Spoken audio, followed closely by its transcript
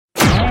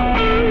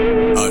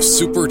a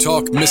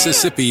SuperTalk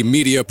Mississippi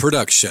media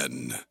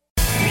production.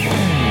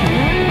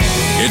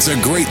 It's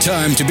a great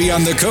time to be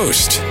on the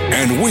coast,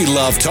 and we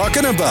love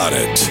talking about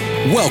it.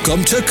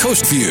 Welcome to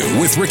Coast View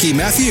with Ricky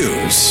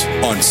Matthews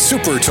on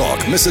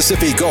SuperTalk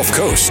Mississippi Gulf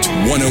Coast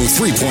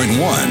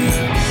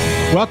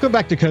 103.1. Welcome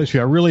back to Coast View.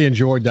 I really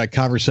enjoyed that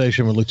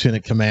conversation with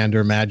Lieutenant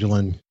Commander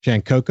Magdalene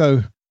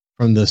Chancoko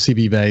from the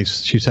CB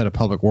base. She's head of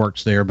public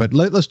works there. But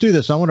let's do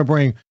this. I want to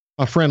bring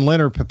my friend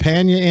Leonard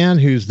Papania in,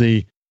 who's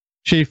the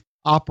Chief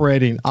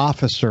Operating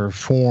Officer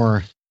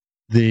for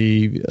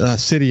the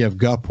city of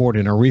Gulfport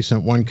and a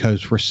recent One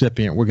Coast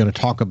recipient. We're going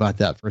to talk about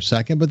that for a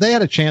second. But they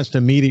had a chance to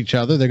meet each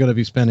other. They're going to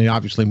be spending,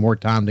 obviously, more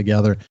time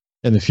together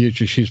in the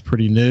future. She's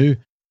pretty new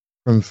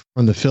from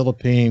the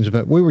Philippines.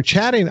 But we were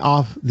chatting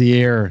off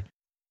the air,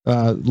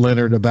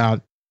 Leonard,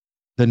 about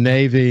the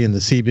Navy and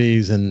the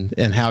Seabees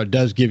and how it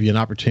does give you an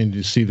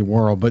opportunity to see the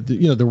world. But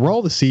the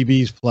role the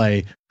Seabees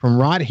play from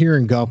right here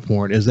in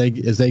Gulfport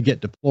as they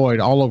get deployed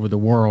all over the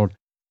world,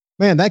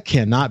 man, that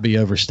cannot be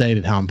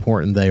overstated how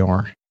important they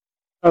are.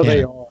 Oh,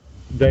 yeah.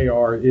 They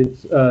are.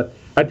 It's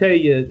I tell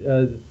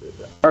you,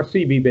 our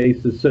CB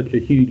base is such a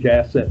huge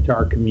asset to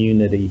our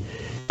community,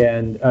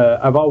 and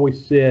I've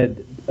always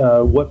said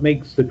what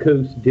makes the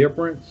coast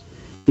different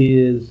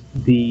is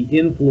the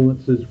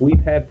influences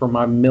we've had from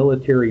our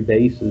military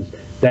bases,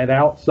 that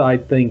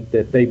outside think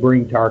that they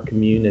bring to our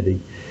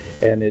community.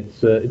 And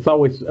it's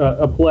always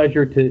a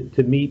pleasure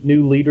to meet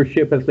new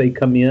leadership as they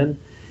come in.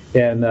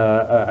 And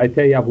I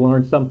tell you, I've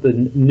learned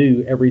something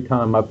new every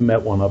time I've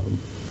met one of them.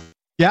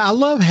 Yeah, I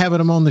love having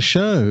them on the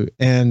show.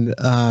 And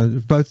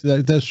both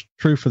that's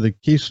true for the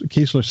Keesler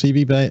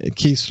CB base,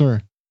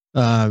 Keesler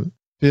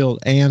field,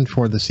 and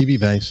for the CB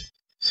base.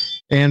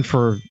 And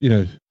for,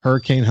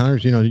 hurricane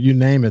hunters, you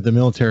name it, the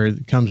military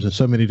comes in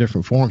so many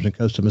different forms in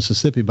coastal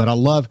Mississippi. But I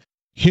love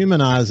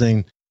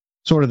humanizing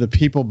sort of the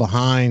people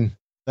behind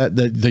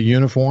the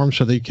uniform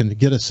so that you can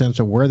get a sense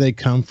of where they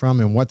come from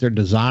and what their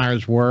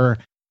desires were.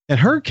 In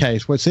her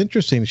case, what's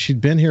interesting,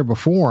 she'd been here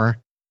before,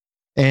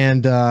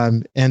 and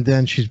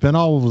then she's been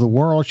all over the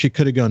world. She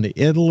could have gone to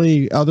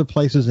Italy, other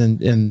places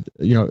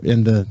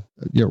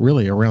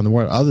really around the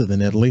world other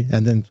than Italy,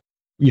 and then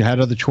you had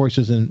other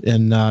choices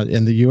in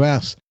the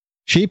U.S.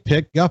 She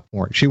picked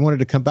Gulfport. She wanted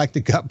to come back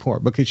to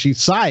Gulfport because she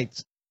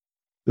cites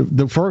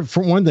for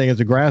one thing is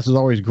the grass is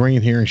always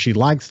green here, and she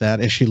likes that,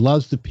 and she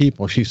loves the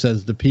people. She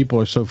says the people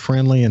are so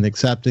friendly and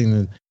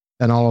accepting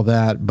and all of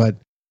that. But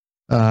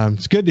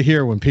it's good to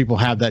hear when people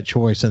have that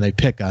choice and they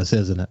pick us,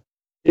 isn't it?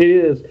 It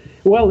is.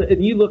 Well,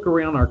 and you look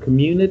around our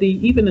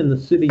community, even in the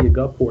city of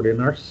Gulfport,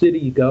 in our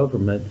city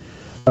government,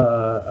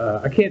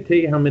 I can't tell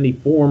you how many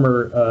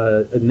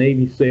former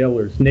Navy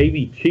sailors,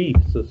 Navy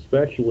chiefs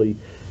especially,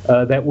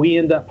 that we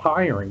end up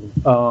hiring.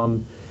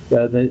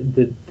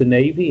 The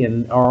Navy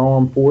and our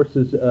armed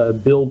forces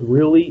build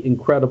really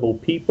incredible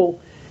people,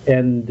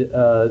 and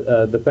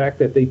the fact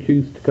that they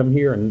choose to come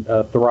here and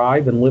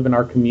thrive and live in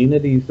our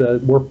communities,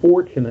 we're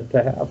fortunate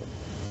to have them.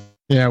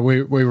 Yeah,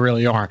 we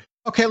really are.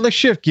 Okay, let's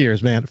shift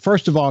gears, man.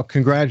 First of all,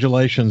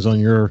 congratulations on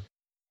your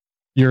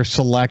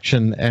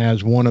selection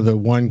as one of the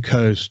One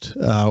Coast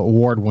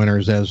award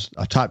winners as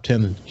a top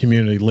 10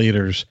 community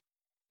leaders.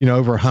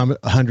 Over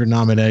 100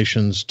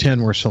 nominations,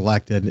 10 were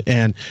selected.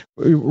 And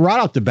right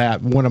off the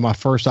bat, one of my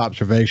first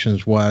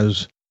observations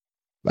was,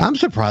 I'm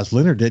surprised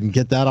Leonard didn't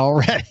get that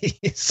already.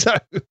 So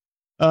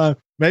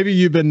maybe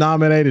you've been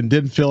nominated and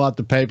didn't fill out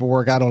the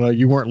paperwork. I don't know.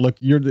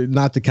 You're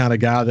not the kind of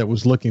guy that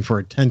was looking for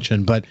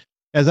attention. But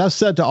as I've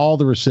said to all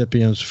the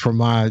recipients from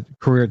my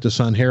career at the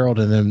Sun Herald,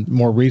 and then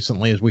more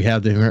recently as we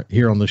have them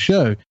here on the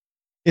show,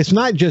 it's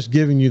not just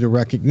giving you the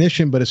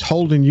recognition, but it's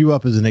holding you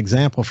up as an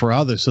example for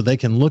others so they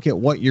can look at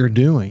what you're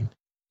doing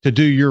to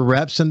do your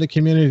reps in the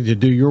community, to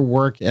do your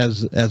work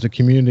as a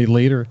community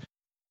leader.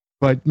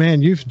 But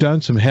man, you've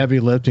done some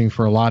heavy lifting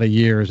for a lot of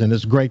years, and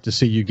it's great to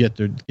see you get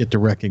the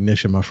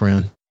recognition, my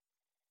friend.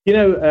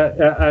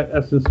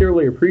 I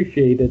sincerely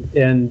appreciate it.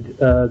 And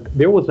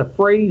there was a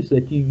phrase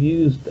that you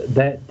used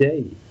that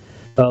day,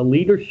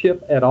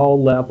 leadership at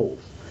all levels.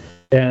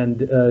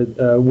 And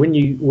when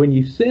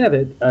you said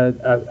it,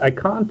 I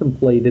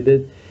contemplated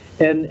it,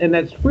 and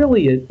that's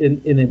really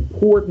an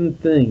important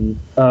thing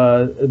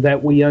that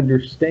we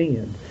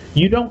understand.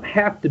 You don't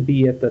have to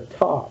be at the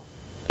top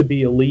to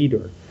be a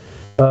leader,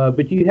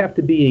 but you have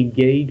to be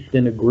engaged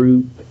in a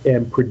group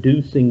and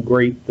producing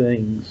great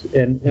things.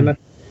 And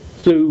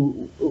so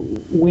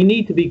we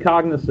need to be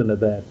cognizant of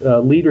that,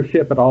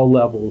 leadership at all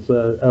levels.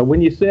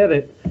 When you said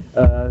it,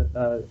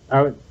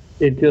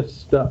 it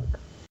just stuck.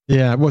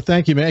 Yeah, well,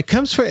 thank you, man. It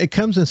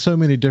comes in so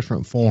many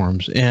different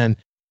forms, and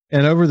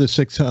over the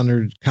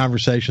 600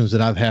 conversations that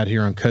I've had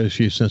here on Coast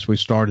View since we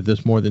started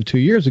this more than 2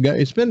 years ago,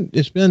 it's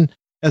been,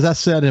 as I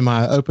said in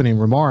my opening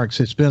remarks,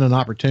 it's been an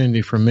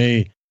opportunity for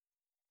me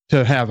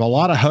to have a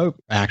lot of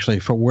hope, actually,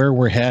 for where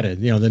we're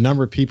headed. The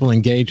number of people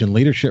engaged in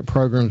leadership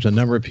programs, the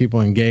number of people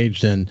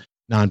engaged in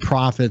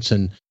nonprofits,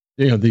 and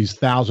these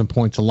 1,000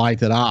 points of light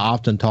that I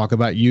often talk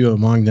about, you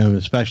among them,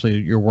 especially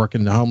you're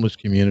working in the homeless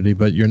community,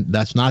 but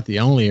that's not the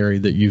only area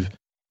that you've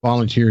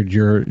volunteered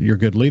your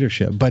good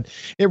leadership. But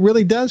it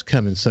really does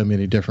come in so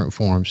many different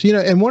forms.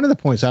 And one of the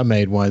points I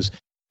made was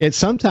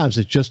sometimes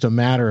it's just a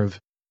matter of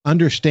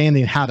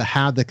understanding how to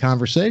have the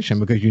conversation,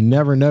 because you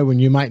never know when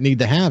you might need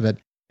to have it.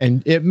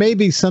 And it may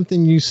be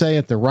something you say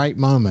at the right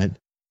moment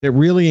that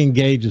really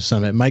engages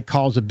someone. It might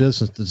cause a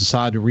business to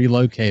decide to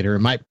relocate, or it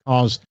might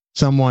cause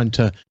someone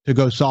to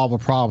go solve a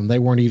problem they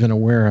weren't even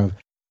aware of.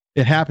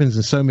 It happens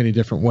in so many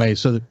different ways.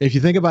 So if you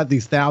think about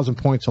these 1,000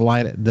 points of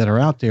light that are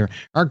out there,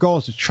 our goal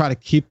is to try to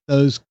keep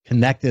those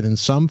connected in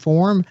some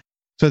form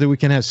so that we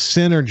can have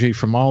synergy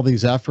from all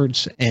these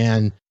efforts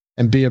and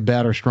be a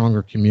better,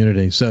 stronger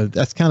community. So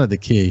that's kind of the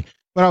key.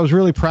 But I was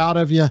really proud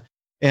of you.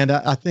 And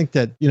I think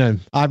that,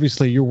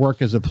 obviously your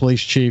work as a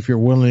police chief, your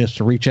willingness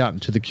to reach out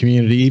into the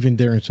community, even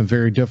during some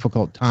very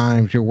difficult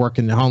times, your work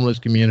in the homeless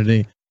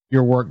community,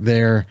 your work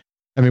there.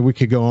 I mean, we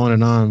could go on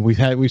and on.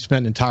 We've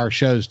spent entire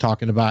shows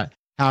talking about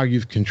how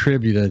you've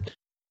contributed,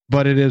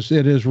 but it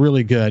is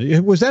really good.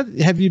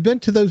 Have you been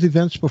to those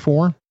events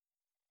before?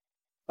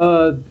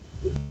 I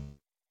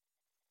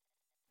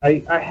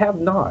have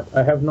not.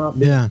 I have not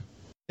been. Yeah.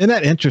 Isn't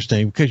that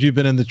interesting? Because you've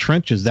been in the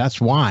trenches. That's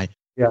why.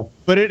 Yeah.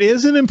 But it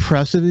is an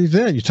impressive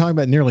event. You're talking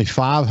about nearly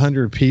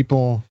 500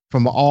 people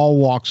from all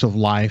walks of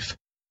life.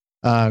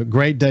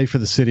 Great day for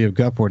the city of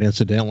Gulfport,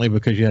 incidentally,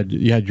 because you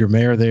had your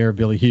mayor there,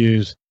 Billy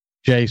Hughes.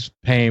 Jace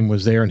Payne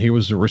was there, and he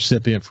was the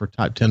recipient for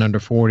Type 10 Under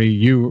 40.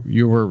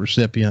 You were a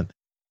recipient.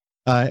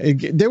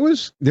 There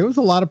was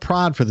a lot of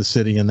pride for the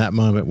city in that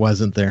moment,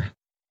 wasn't there?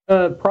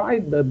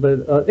 Pride,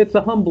 but it's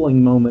a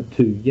humbling moment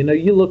too.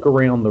 You look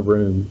around the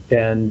room,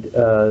 and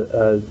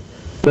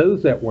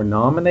those that were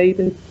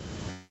nominated,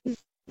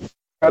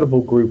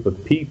 incredible group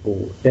of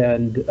people,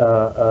 and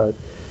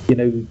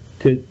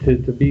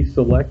to be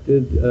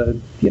selected,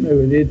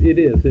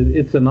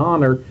 it's an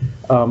honor.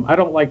 I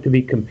don't like to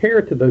be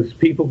compared to those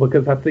people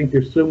because I think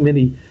there's so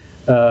many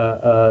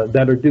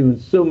that are doing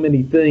so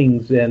many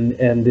things, and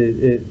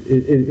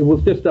it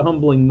was just a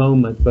humbling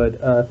moment,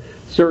 but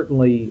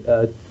certainly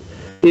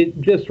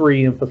it just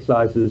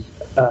reemphasizes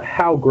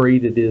how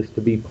great it is to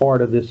be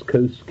part of this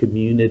Coast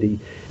community.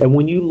 And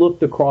when you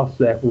looked across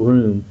that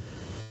room,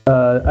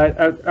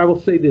 I will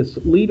say this: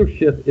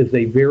 leadership is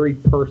a very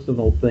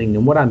personal thing,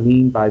 and what I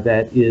mean by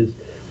that is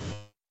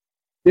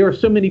there are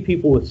so many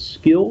people with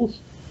skills,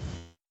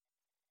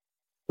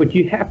 but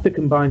you have to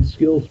combine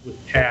skills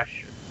with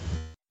passion,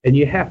 and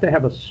you have to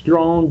have a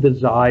strong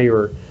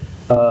desire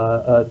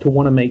to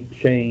want to make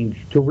change,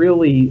 to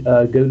really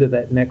go to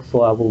that next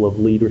level of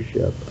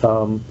leadership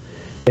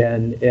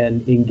and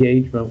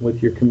engagement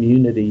with your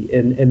community.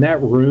 And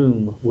that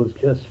room was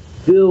just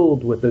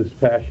filled with those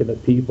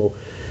passionate people.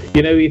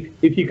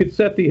 If you could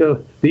set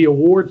the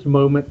awards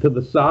moment to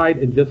the side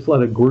and just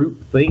let a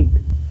group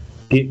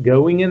get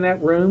going in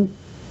that room,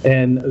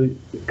 and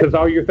because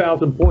all your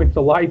 1,000 points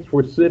of lights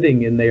were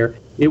sitting in there,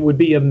 it would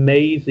be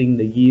amazing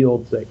the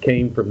yields that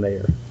came from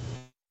there.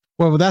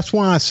 Well, that's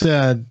why I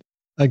said,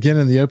 again,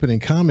 in the opening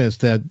comments,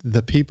 that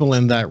the people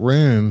in that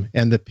room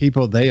and the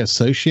people they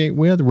associate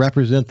with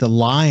represent the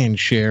lion's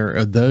share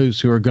of those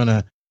who are going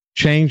to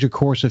change the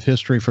course of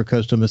history for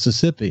coastal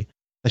Mississippi.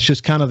 That's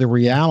just kind of the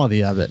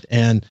reality of it.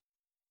 And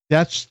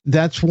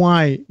that's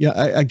why,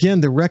 again,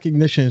 the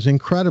recognition is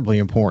incredibly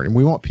important.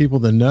 We want people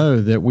to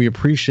know that we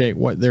appreciate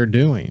what they're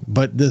doing.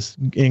 But this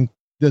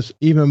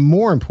even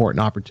more important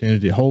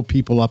opportunity to hold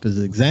people up as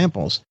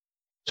examples,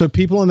 so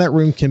people in that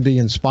room can be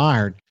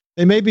inspired.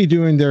 They may be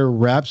doing their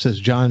reps, as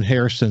John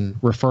Harrison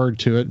referred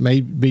to it, may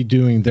be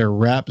doing their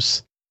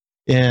reps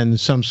in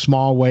some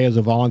small way as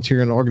a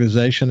volunteer in an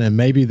organization, and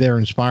maybe they're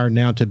inspired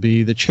now to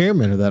be the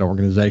chairman of that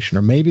organization,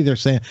 or maybe they're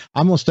saying,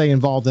 I'm going to stay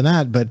involved in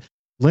that, but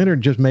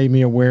Leonard just made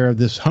me aware of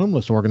this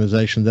homeless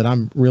organization that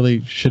I'm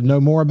really should know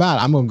more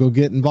about. I'm going to go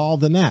get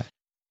involved in that.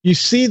 You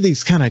see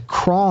these kind of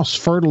cross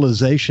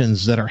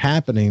fertilizations that are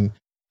happening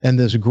in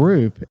this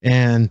group,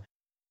 and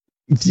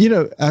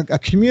a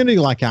community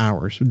like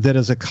ours that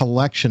is a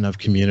collection of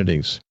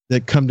communities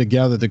that come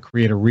together to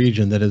create a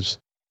region that is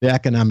the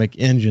economic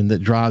engine that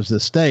drives the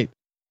state.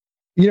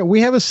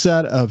 We have a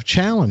set of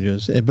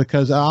challenges,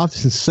 because I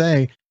often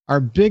say our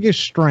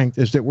biggest strength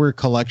is that we're a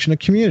collection of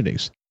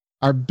communities.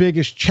 Our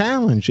biggest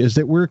challenge is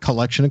that we're a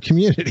collection of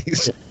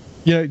communities.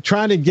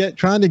 Trying to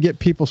get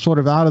people sort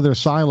of out of their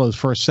silos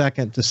for a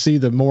second to see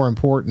the more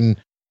important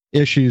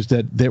issues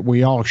that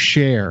we all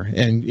share,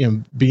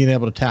 and being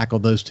able to tackle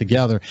those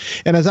together.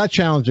 And as I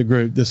challenge the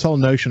group, this whole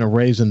notion of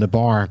raising the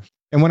bar,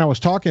 and when I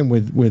was talking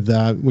with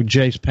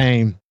Jace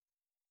Payne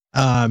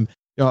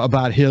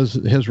about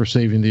his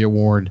receiving the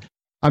award,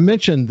 I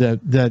mentioned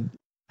that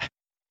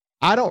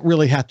I don't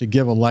really have to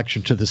give a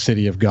lecture to the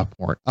city of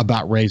Gulfport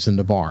about raising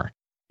the bar.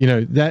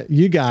 That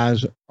you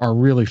guys are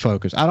really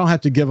focused. I don't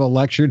have to give a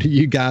lecture to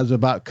you guys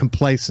about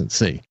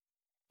complacency.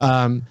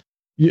 And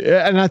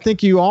I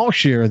think you all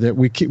share that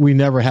we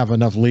never have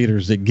enough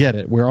leaders that get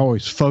it. We're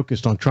always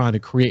focused on trying to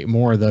create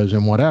more of those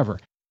and whatever.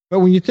 But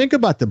when you think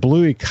about the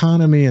blue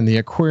economy and the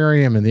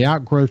aquarium and the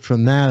outgrowth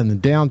from that, and the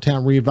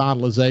downtown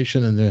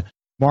revitalization and the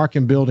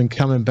Markham building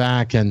coming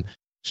back, and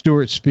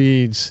Stuart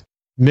Speed's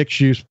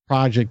mixed-use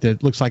project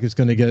that looks like it's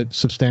going to get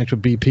substantial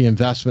BP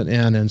investment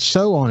in, and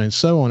so on and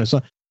so on and so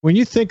on. When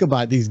you think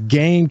about these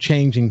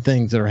game-changing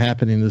things that are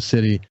happening in the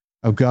city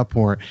of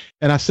Gulfport,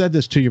 and I said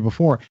this to you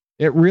before,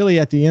 it really,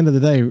 at the end of the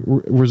day,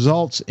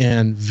 results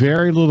in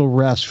very little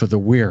rest for the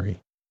weary.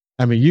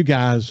 I mean, you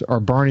guys are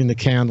burning the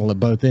candle at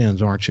both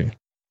ends, aren't you?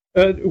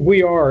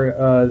 We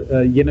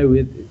are.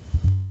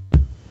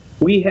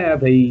 We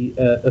have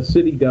a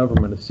city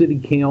government, a city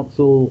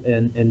council,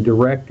 and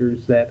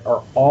directors that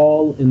are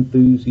all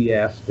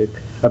enthusiastic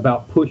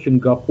about pushing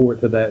Gulfport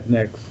to that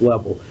next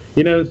level.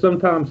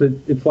 Sometimes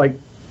it's like,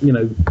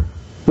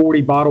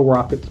 40 bottle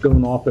rockets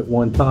going off at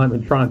one time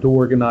and trying to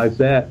organize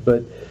that.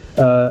 But,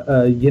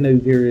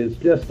 there is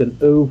just an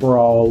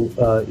overall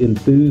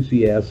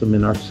enthusiasm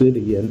in our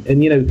city. And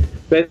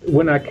that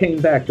when I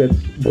came back,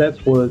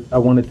 that's what I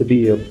wanted to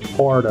be a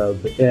part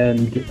of.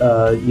 And,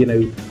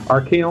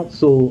 our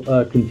council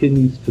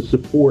continues to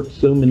support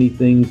so many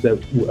things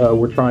that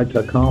we're trying to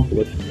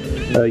accomplish.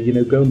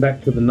 Going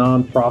back to the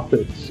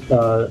nonprofits,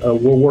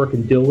 we're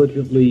working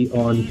diligently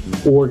on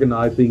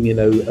organizing,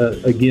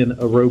 again,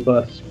 a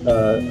robust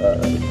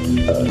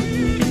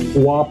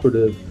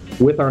cooperative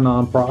with our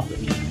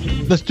nonprofits.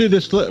 Let's do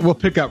this. We'll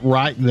pick up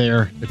right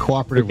there, the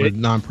cooperative with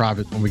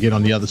nonprofits, when we get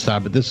on the other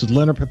side. But this is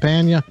Leonard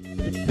Papania,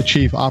 the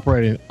Chief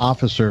Administrative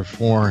Officer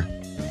for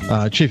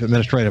the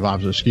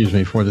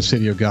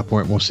City of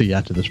Gulfport. And we'll see you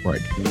after this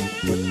break.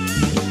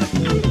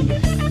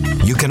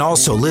 You can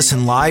also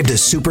listen live to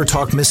Super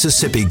Talk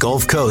Mississippi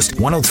Gulf Coast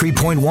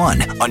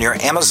 103.1 on your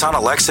Amazon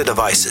Alexa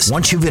devices.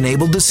 Once you've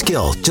enabled the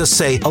skill, just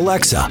say,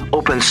 Alexa,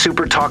 open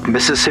Super Talk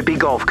Mississippi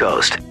Gulf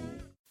Coast.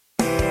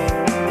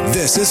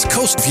 This is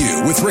Coast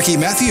View with Ricky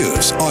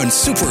Matthews on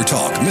Super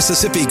Talk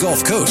Mississippi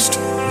Gulf Coast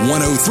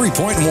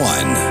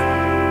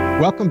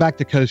 103.1. Welcome back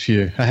to Coast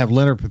View. I have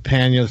Leonard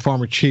Papania, the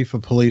former Chief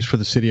of Police for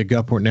the City of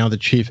Gulfport, now the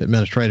Chief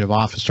Administrative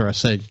Officer. I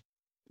say,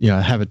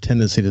 I have a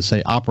tendency to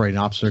say operating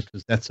officer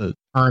because that's a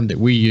term that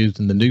we use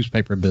in the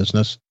newspaper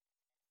business.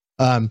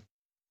 But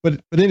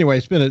anyway,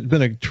 it's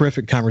been a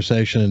terrific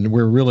conversation, and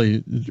we're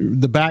really,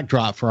 the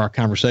backdrop for our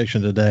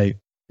conversation today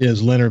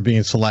is Leonard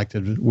being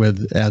selected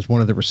as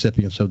one of the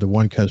recipients of the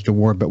One Coast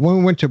Award. But when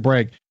we went to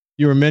break,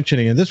 you were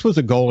mentioning, and this was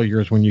a goal of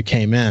yours when you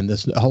came in,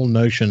 this whole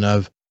notion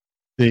of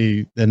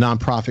the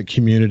nonprofit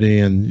community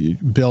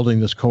and building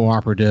this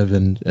cooperative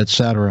and et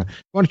cetera.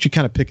 Why don't you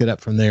kind of pick it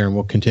up from there, and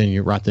we'll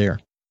continue right there.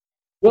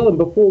 Well, and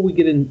before we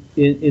get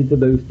into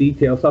those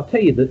details, I'll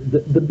tell you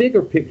the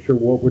bigger picture,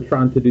 what we're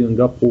trying to do in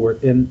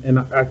Gulfport, and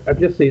I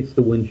just say it's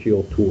the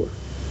windshield tour.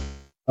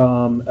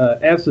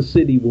 As a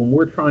city, when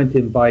we're trying to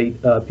invite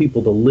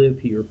people to live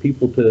here,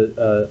 people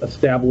to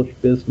establish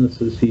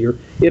businesses here,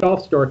 it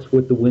all starts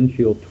with the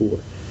windshield tour.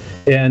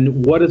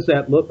 And what does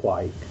that look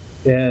like?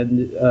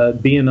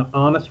 And being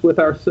honest with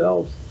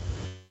ourselves,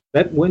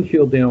 that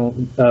windshield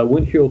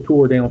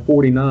tour down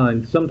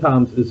 49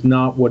 sometimes is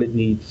not what it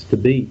needs to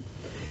be.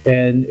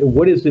 And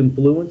what is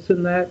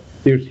influencing that?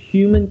 There's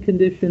human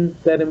condition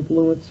that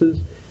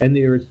influences, and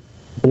there's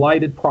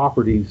blighted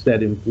properties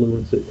that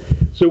influence it.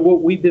 So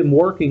what we've been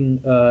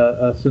working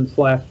since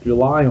last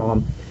July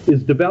on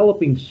is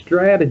developing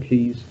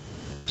strategies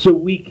so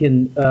we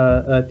can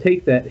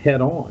take that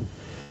head on.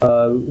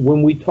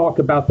 When we talk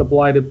about the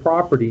blighted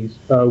properties,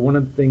 one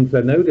of the things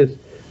I noticed,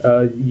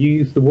 you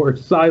used the word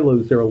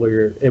silos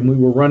earlier, and we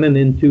were running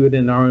into it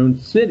in our own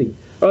city.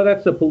 Oh,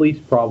 that's a police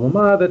problem.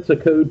 That's a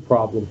code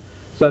problem.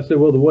 So I said,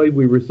 well, the way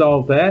we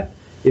resolve that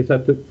is I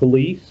took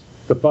police,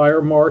 the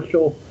fire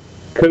marshal,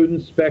 code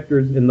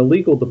inspectors, and the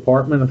legal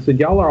department. I said,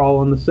 y'all are all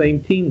on the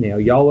same team now.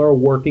 Y'all are a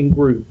working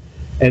group,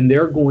 and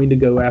they're going to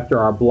go after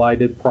our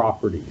blighted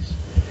properties.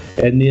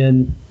 And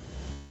then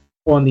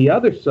on the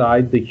other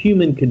side, the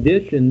human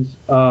conditions,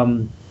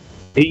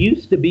 it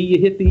used to be you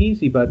hit the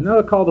easy button.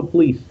 No, call the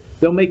police.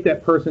 They'll make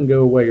that person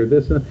go away, or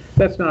this.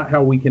 That's not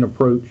how we can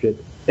approach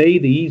it. The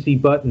easy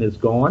button is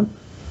gone.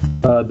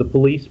 The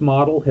police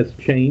model has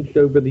changed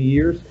over the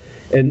years.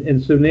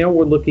 And so now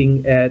we're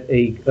looking at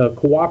a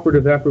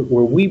cooperative effort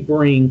where we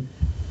bring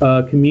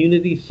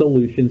community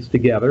solutions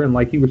together, and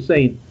like you were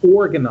saying,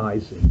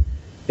 organizing.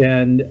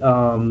 And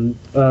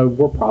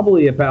we're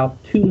probably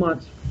about 2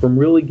 months from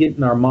really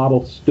getting our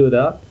model stood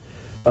up,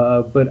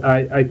 but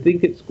I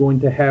think it's going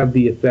to have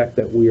the effect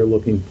that we are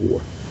looking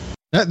for.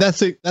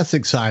 That's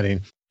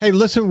exciting. Hey,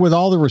 listen, with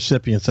all the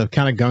recipients, I've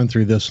kind of gone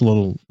through this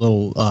little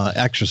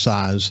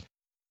exercise.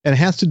 And it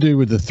has to do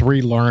with the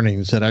 3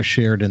 learnings that I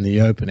shared in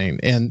the opening.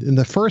 And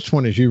the first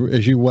one, as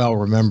you well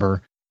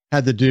remember,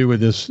 had to do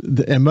with this.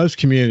 In most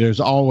communities, there's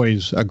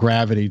always a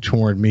gravity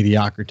toward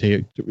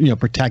mediocrity,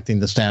 protecting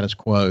the status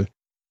quo.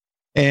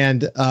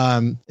 And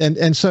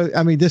so,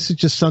 I mean, this is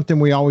just something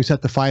we always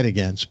have to fight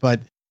against. But,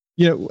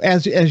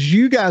 as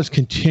you guys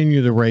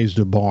continue to raise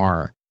the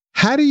bar,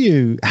 how do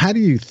you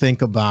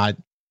think about,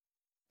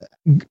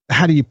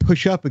 how do you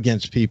push up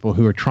against people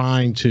who are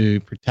trying to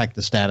protect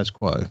the status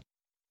quo?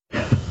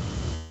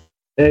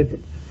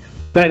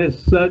 That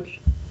is such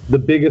the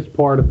biggest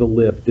part of the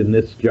lift in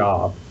this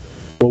job.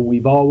 Well,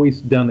 we've always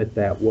done it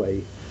that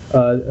way.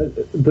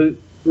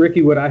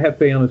 Ricky, what I have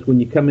found is when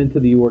you come into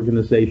the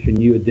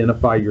organization, you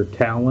identify your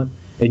talent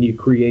and you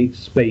create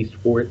space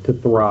for it to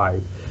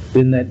thrive.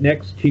 Then that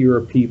next tier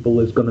of people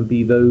is going to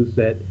be those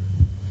that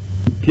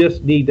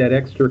just need that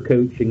extra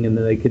coaching and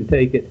then they can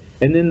take it.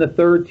 And then the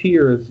third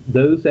tier is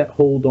those that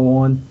hold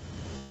on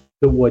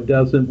to what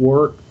doesn't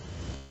work.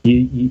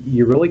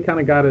 You really kind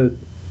of got to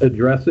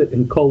address it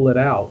and cull it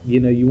out.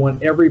 You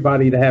want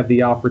everybody to have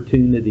the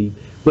opportunity,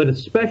 but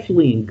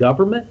especially in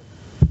government,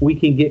 we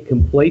can get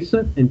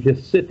complacent and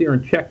just sit there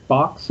and check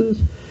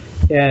boxes.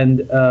 And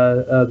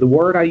the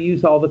word I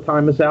use all the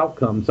time is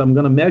outcomes. I'm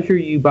going to measure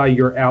you by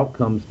your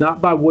outcomes,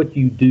 not by what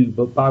you do,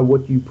 but by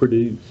what you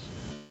produce.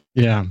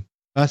 Yeah,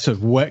 that's a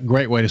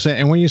great way to say it.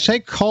 And when you say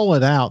call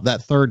it out,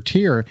 that third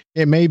tier,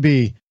 it may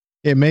be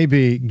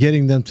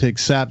getting them to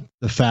accept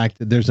the fact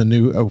that there's a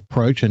new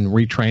approach and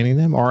retraining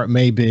them, or it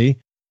may be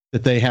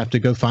that they have to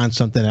go find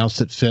something else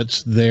that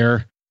fits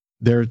their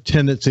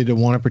tendency to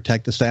want to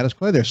protect the status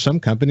quo. There's some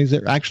companies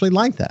that actually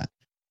like that.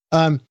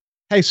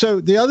 Hey,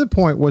 so the other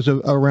point was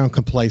around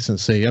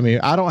complacency. I mean,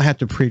 I don't have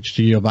to preach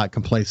to you about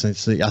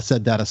complacency. I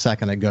said that a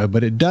second ago,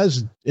 but it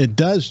does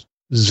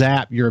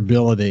zap your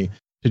ability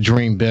to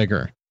dream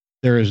bigger.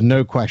 There is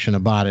no question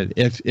about it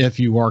if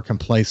you are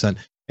complacent.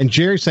 And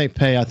Jerry St.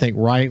 Pé, I think,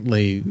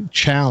 rightly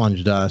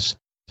challenged us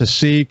to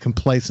see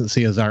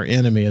complacency as our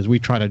enemy as we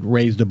try to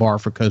raise the bar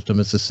for coastal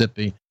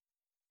Mississippi.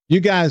 You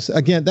guys,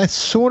 again, that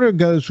sort of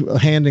goes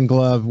hand in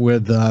glove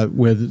with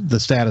the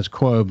status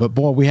quo, but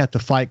boy, we have to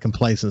fight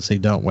complacency,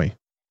 don't we?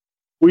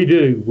 We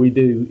do.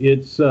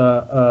 It's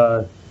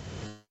a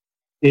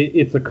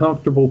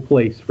comfortable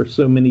place for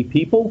so many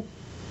people,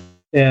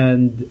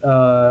 and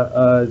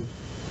to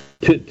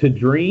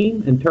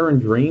dream and turn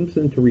dreams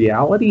into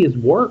reality is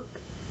work,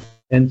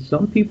 and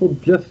some people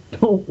just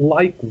don't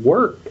like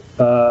work.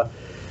 But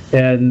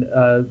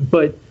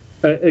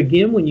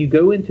again, when you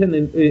go into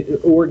an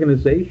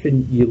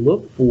organization, you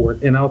look for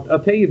it, and I'll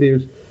tell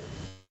you,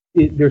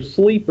 there's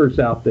sleepers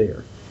out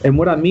there. And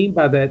what I mean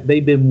by that,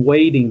 they've been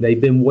waiting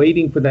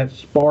for that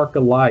spark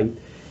of light,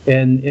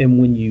 and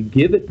when you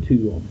give it to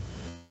them,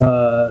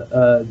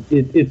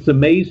 it's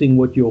amazing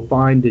what you'll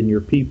find in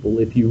your people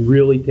if you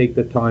really take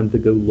the time to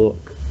go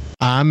look.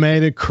 I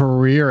made a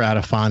career out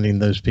of finding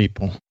those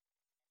people.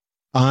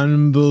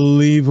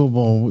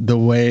 Unbelievable the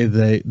way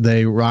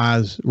they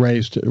rise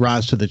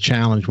to the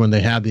challenge when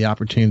they have the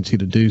opportunity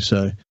to do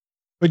so.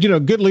 But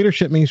good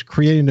leadership means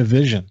creating a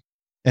vision.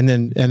 And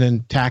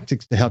then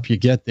tactics to help you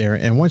get there.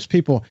 And once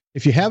people,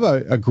 if you have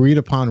a agreed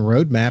upon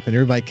roadmap and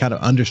everybody kind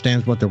of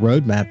understands what the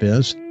roadmap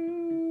is,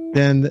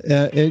 then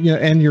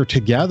and you're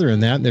together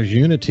in that, and there's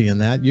unity in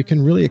that, you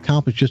can really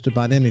accomplish just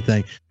about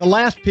anything. The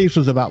last piece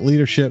was about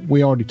leadership.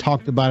 We already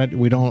talked about it.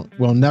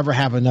 We'll never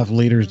have enough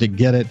leaders to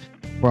get it.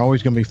 We're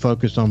always going to be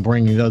focused on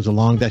bringing those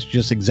along. That's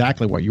just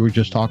exactly what you were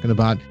just talking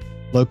about,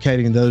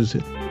 locating those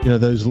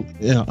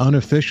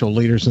unofficial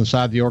leaders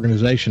inside the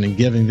organization and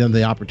giving them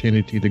the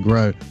opportunity to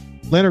grow.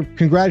 Leonard,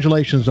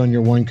 congratulations on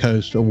your One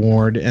Coast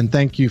Award, and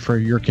thank you for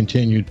your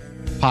continued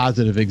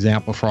positive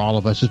example for all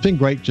of us. It's been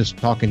great just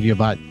talking to you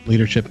about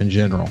leadership in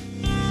general.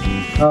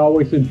 I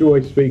always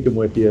enjoy speaking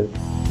with you.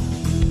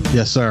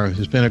 Yes, sir.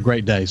 It's been a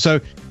great day.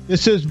 So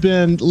this has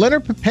been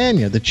Leonard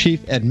Papania, the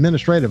Chief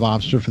Administrative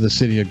Officer for the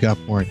City of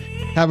Gulfport.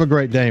 Have a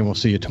great day, and we'll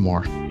see you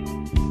tomorrow.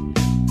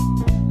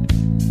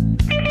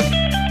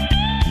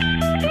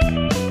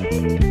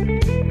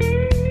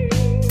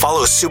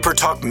 Follow Super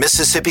Talk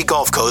Mississippi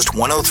Gulf Coast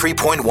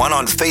 103.1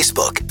 on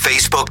Facebook.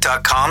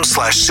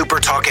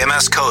 Facebook.com/SuperTalk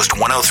MS Coast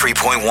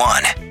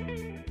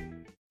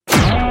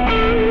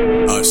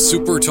 103.1. A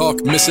Super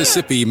Talk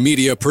Mississippi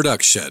media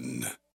production.